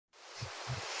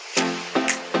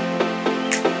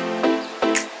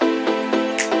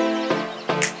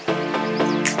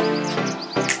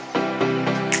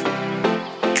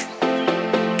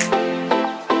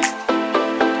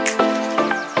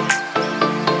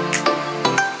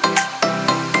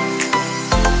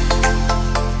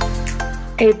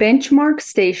A benchmark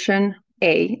station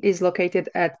A is located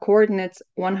at coordinates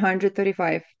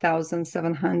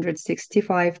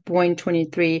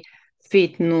 135,765.23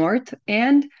 feet north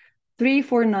and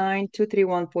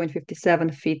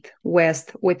 349,231.57 feet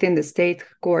west within the state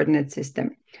coordinate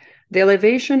system. The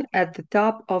elevation at the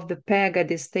top of the peg at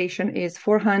this station is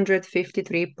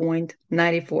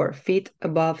 453.94 feet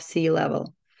above sea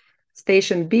level.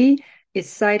 Station B is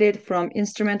sighted from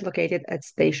instrument located at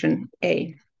station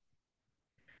A.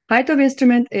 Height of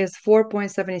instrument is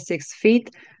 4.76 feet.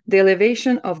 The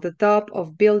elevation of the top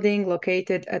of building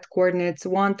located at coordinates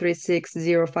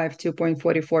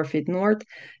 136,052.44 feet north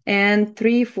and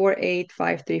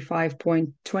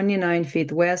 348,535.29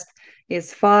 feet west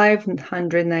is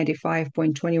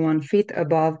 595.21 feet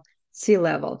above sea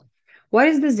level. What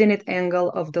is the zenith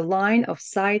angle of the line of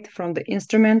sight from the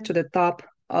instrument to the top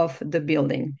of the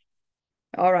building?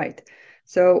 All right,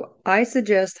 so I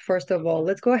suggest, first of all,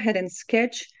 let's go ahead and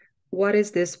sketch what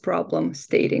is this problem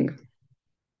stating.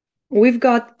 We've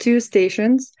got two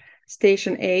stations,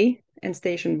 station A and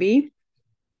station B.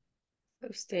 So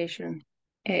station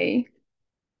A,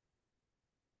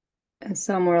 and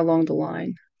somewhere along the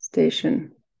line,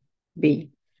 station B.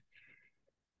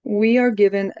 We are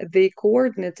given the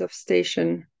coordinates of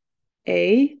station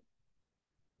A,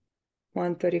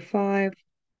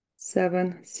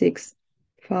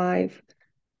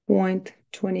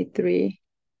 135,765.23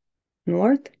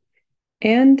 north,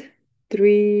 and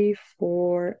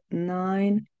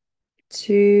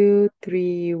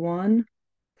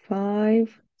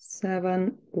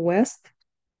 349,231.57 west.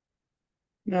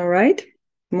 All right,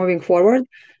 moving forward,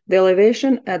 the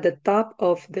elevation at the top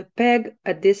of the peg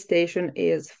at this station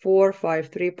is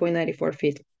 453.94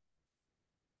 feet.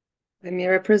 Let me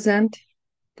represent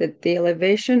that the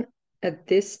elevation at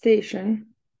this station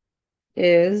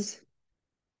is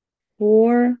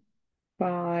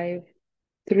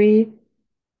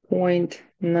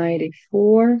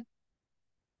 453.94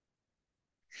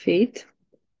 feet.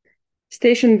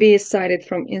 Station B is sighted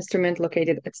from instrument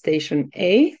located at station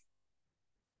A.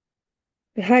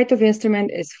 The height of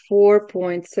instrument is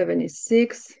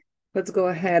 4.76. Let's go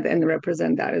ahead and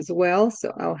represent that as well.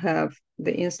 So I'll have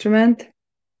the instrument.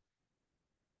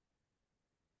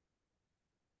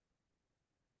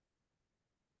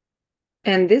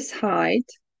 And this height,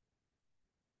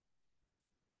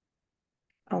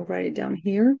 I'll write it down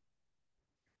here,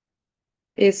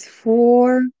 is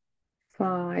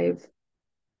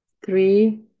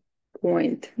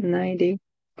 453.90.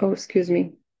 Oh, excuse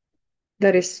me.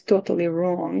 That is totally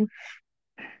wrong.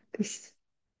 This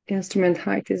instrument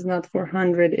height is not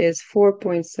 400, is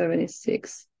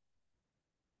 4.76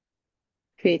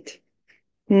 feet.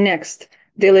 Next,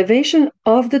 the elevation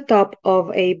of the top of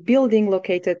a building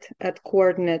located at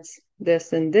coordinates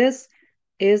this and this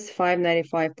is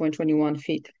 595.21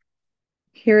 feet.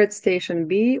 Here at station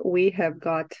B, we have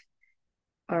got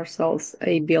ourselves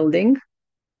a building.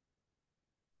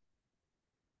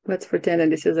 Let's pretend that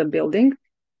this is a building.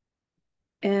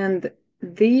 And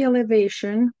the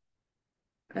elevation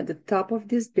at the top of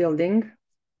this building,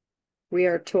 we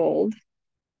are told,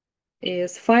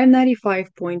 is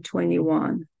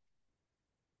 595.21.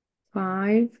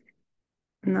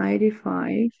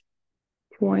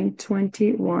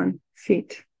 595.21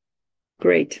 feet.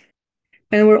 Great.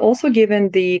 And we're also given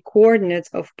the coordinates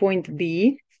of point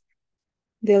B,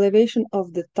 the elevation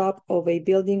of the top of a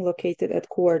building located at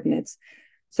coordinates.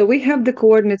 So we have the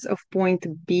coordinates of point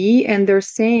B, and they're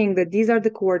saying that these are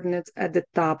the coordinates at the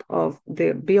top of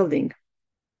the building.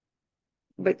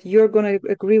 But you're going to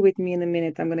agree with me in a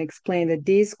minute. I'm going to explain that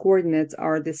these coordinates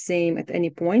are the same at any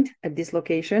point at this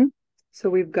location. So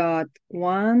we've got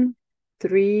 1,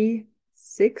 3,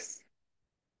 6,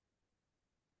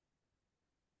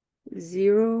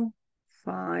 0,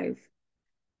 5,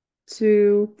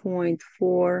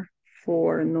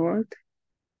 2.44 north.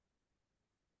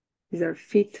 These are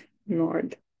feet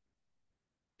north.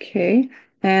 Okay,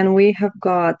 and we have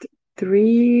got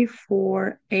 3,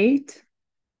 4, 8,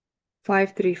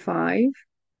 535,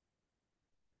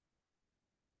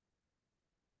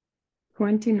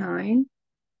 29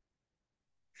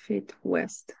 feet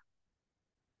west.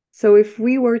 So if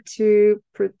we were to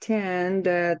pretend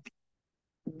that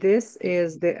this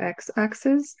is the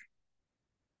x-axis,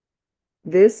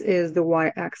 this is the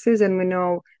y-axis, and we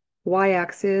know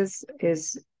y-axis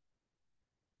is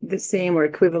the same or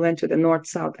equivalent to the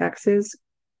north-south axis.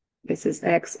 This is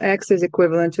x. X is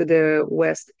equivalent to the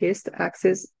west-east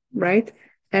axis, right?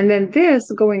 And then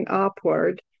this going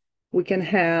upward, we can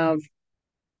have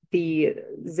the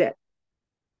z.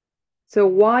 So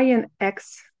y and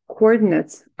x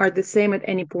coordinates are the same at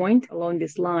any point along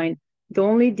this line, The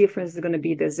only difference is going to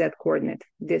be the z coordinate,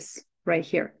 this right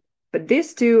here. But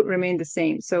these two remain the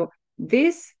same. So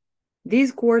these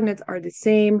coordinates are the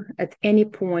same at any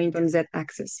point on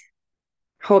z-axis.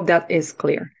 Hope that is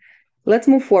clear. Let's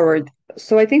move forward.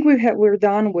 So I think we're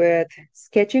done with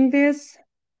sketching this.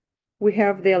 We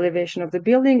have the elevation of the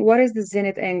building. What is the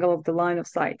zenith angle of the line of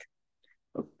sight?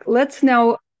 Let's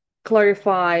now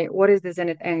clarify what is the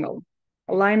zenith angle.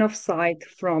 A line of sight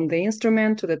from the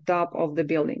instrument to the top of the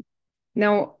building.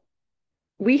 Now,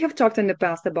 we have talked in the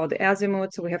past about the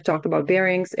azimuths, we have talked about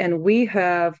bearings, and we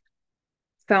have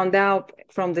found out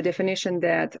from the definition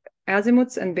that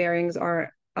azimuths and bearings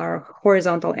are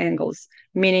horizontal angles,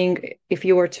 meaning if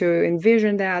you were to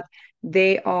envision that,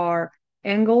 they are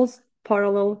angles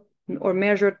parallel or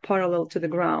measured parallel to the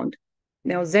ground.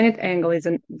 Now, zenith angle is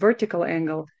a vertical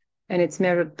angle, and it's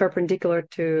measured perpendicular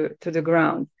to the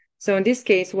ground. So in this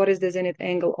case, what is the zenith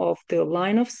angle of the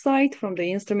line of sight from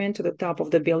the instrument to the top of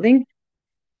the building?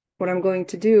 What I'm going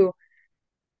to do,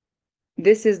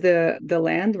 this is the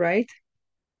land, right?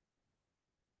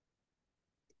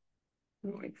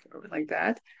 Going forward like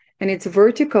that. And it's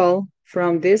vertical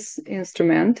from this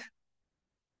instrument,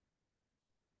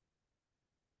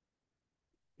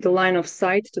 the line of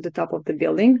sight to the top of the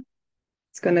building.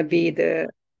 It's going to be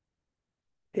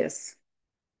this.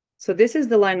 So this is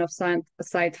the line of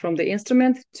sight from the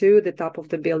instrument to the top of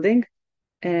the building.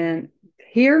 And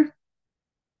here,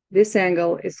 this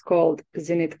angle is called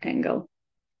zenith angle.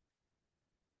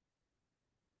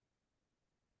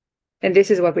 And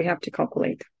this is what we have to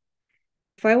calculate.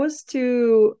 If I was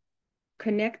to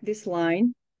connect this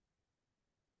line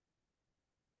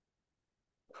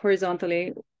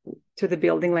horizontally to the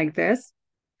building like this,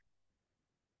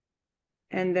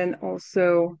 and then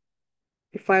also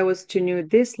if I was to know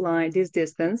this line, this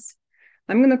distance,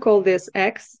 I'm going to call this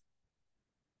X.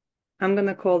 I'm going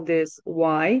to call this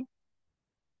Y.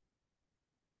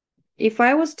 If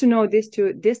I was to know these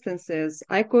two distances,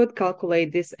 I could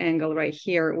calculate this angle right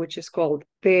here, which is called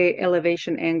the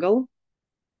elevation angle.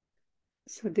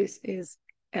 So this is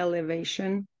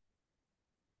elevation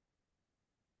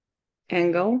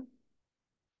angle.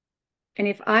 And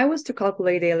if I was to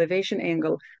calculate the elevation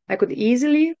angle, I could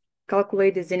easily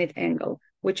calculate the zenith angle,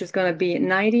 which is going to be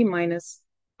 90 minus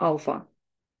alpha.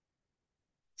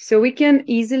 So we can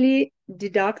easily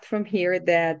deduct from here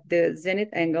that the zenith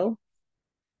angle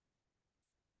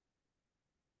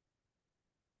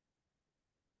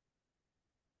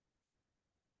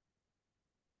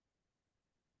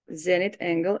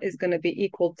is going to be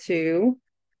equal to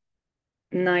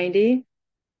 90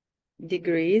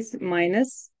 degrees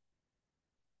minus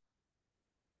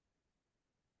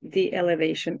the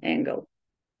elevation angle.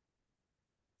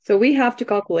 So we have to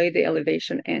calculate the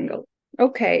elevation angle.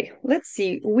 Okay, let's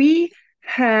see. We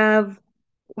have,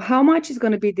 how much is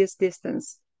going to be this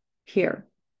distance here?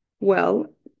 Well,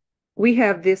 we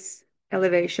have this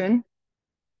elevation,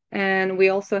 and we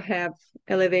also have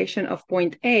elevation of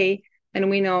point A, and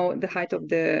we know the height of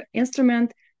the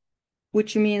instrument,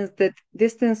 which means that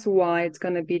distance y is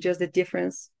going to be just the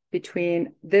difference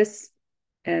between this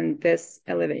and this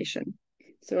elevation.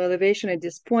 So elevation at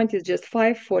this point is just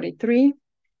 543,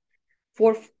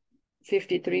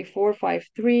 453,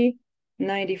 453,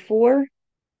 94,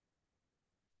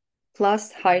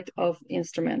 plus height of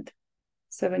instrument,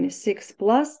 76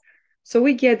 plus. So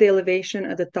we get the elevation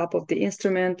at the top of the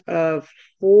instrument of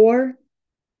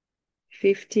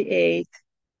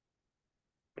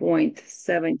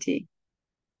 458.70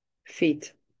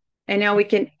 feet. And now we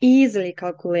can easily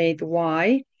calculate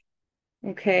y.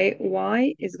 Okay,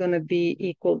 y is going to be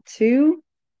equal to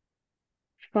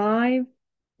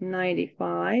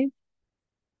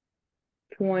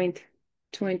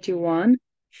 595.21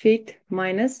 feet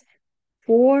minus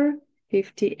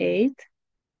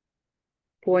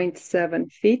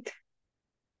 458.7 feet.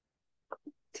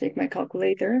 Take my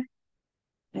calculator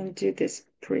and do this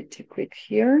pretty quick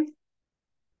here.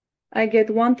 I get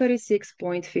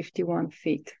 136.51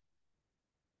 feet.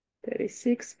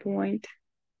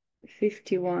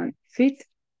 36.51 feet.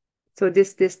 So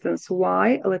this distance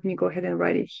y, let me go ahead and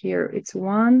write it here. It's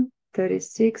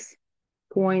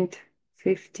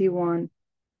 136.51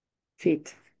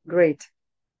 feet. Great.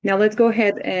 Now let's go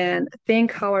ahead and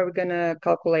think how are we going to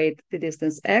calculate the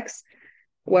distance x.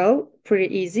 Well,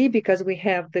 pretty easy because we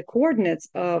have the coordinates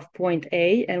of point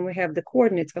A and we have the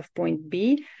coordinates of point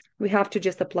B. We have to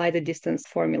just apply the distance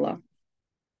formula.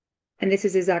 And this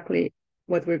is exactly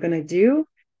what we're going to do.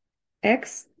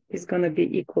 X is going to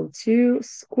be equal to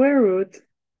square root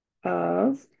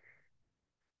of,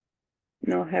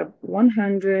 now I have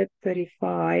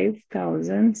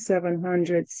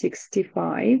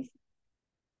 135,765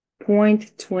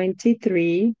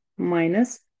 0.23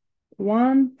 minus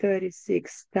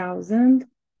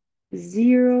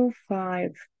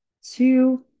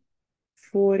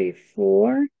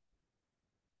 136,052.44.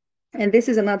 And this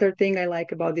is another thing I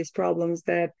like about these problems,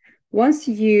 that once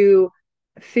you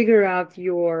figure out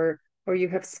or you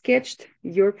have sketched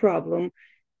your problem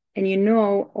and you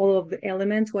know all of the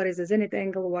elements, what is the zenith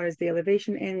angle, what is the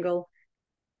elevation angle,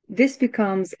 this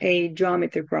becomes a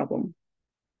geometry problem.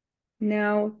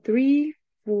 Now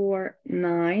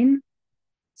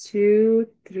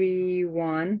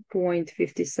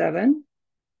 349,231.57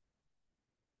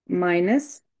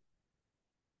 minus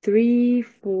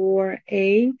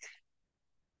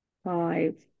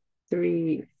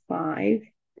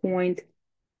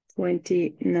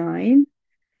 348,535.29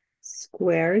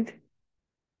 squared.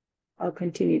 I'll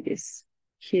continue this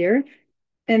here.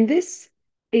 And this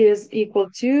is equal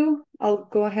to, I'll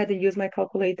go ahead and use my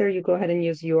calculator. You go ahead and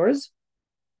use yours.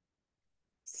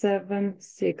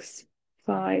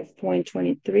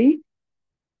 765.23.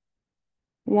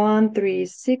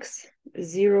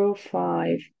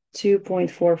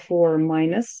 136,052.44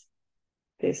 minus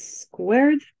this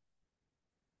squared.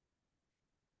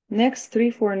 Next,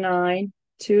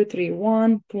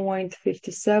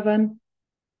 349,231.57.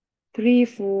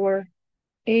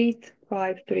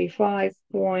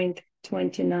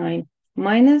 348,535.29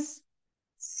 minus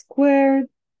squared,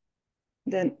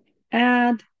 then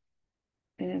add,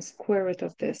 and then square root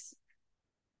of this.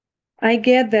 I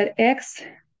get that x,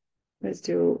 let's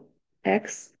do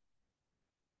x,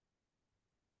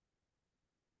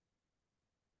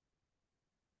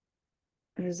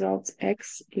 results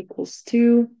x equals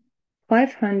to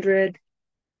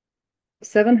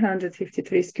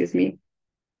 753, excuse me,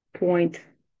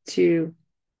 0.2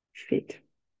 feet.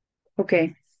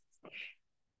 Okay.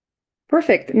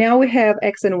 Perfect. Now we have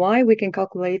x and y. We can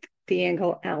calculate the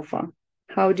angle alpha.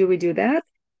 How do we do that?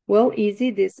 Well,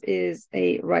 easy. This is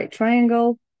a right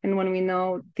triangle. And when we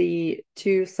know the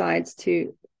two sides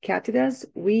to cathetas,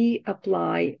 we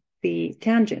apply the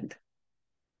tangent.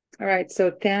 All right, so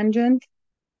tangent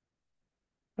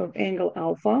of angle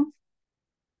alpha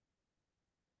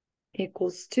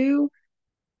equals to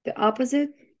the opposite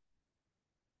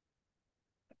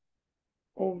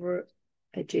over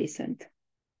adjacent.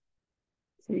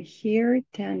 So here,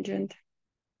 tangent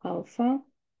alpha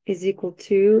is equal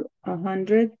to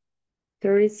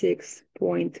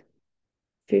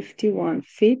 136.51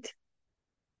 feet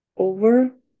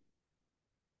over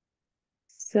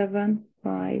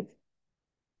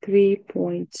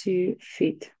 753.2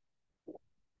 feet.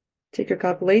 Take your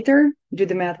calculator, do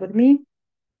the math with me.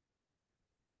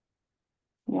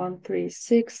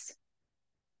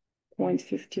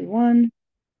 136.51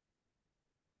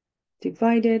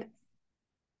 divided,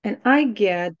 and I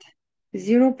get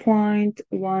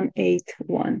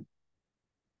 0.181.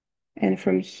 And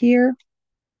from here,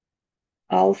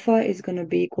 alpha is going to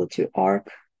be equal to arc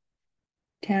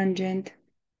tangent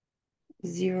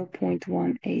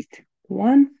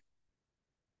 0.181.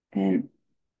 And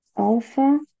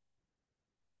alpha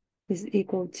is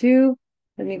equal to,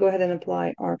 let me go ahead and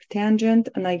apply arc tangent,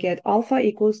 and I get alpha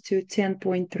equals to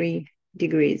 10.3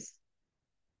 degrees.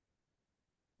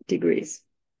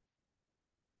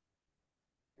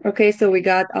 Okay, so we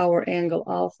got our angle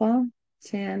alpha,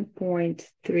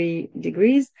 10.3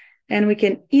 degrees, and we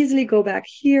can easily go back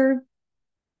here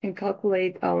and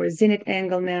calculate our zenith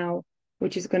angle now,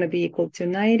 which is going to be equal to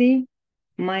 90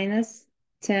 minus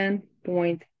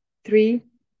 10.3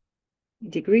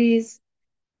 degrees.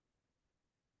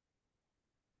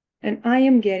 And I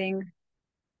am getting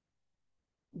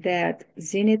that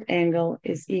zenith angle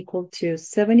is equal to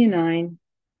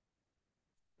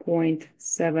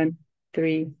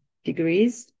 79.73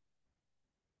 degrees.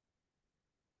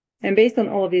 And based on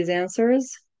all of these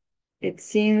answers, it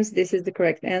seems this is the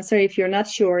correct answer. If you're not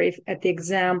sure if at the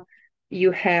exam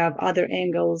you have other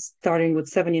angles starting with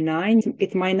 79,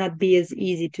 it might not be as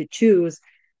easy to choose.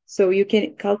 So you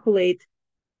can calculate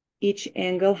each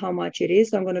angle, how much it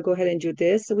is. So I'm going to go ahead and do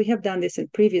this. So we have done this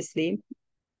previously.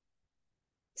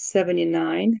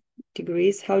 79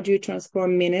 degrees. How do you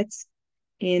transform minutes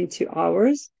into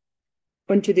hours?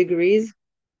 Into degrees?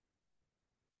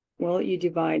 Well, you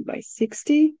divide by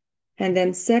 60. And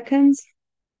then seconds,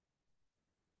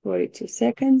 42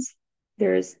 seconds.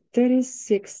 There's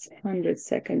 3,600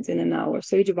 seconds in an hour.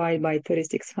 So you divide by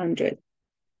 3,600.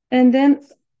 And then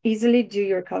easily do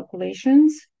your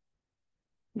calculations.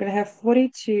 I'm going to have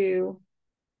 42,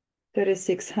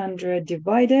 3,600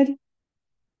 divided,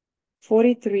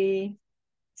 43,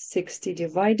 60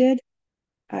 divided,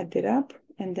 add it up,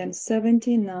 and then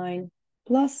 79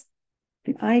 plus,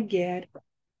 and I get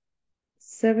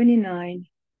 79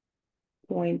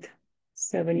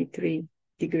 0.73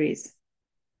 degrees,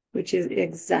 which is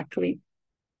exactly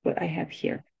what I have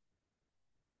here.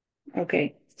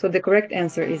 Okay, so the correct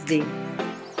answer is D.